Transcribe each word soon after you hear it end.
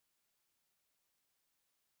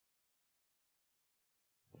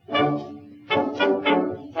There's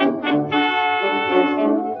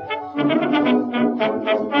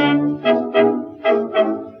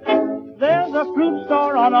a fruit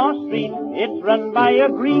store on our street, it's run by a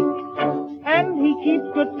Greek, and he keeps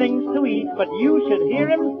good things to eat, but you should hear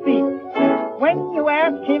him speak. When you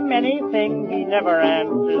ask him anything, he never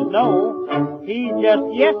answers no. He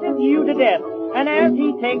just yeses you to death, and as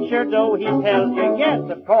he takes your dough, he tells you, yes,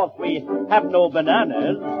 of course, we have no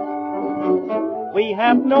bananas. We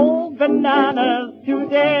have no bananas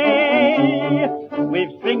today.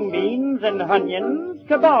 We've string beans and onions,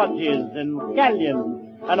 cabbages and scallions,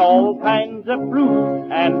 and all kinds of fruit,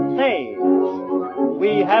 and say,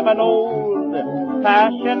 we have an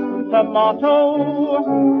old-fashioned tomato,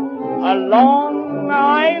 a Long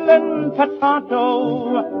Island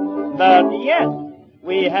potato, but yes,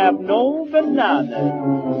 we have no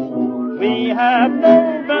bananas. We have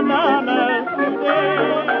no bananas.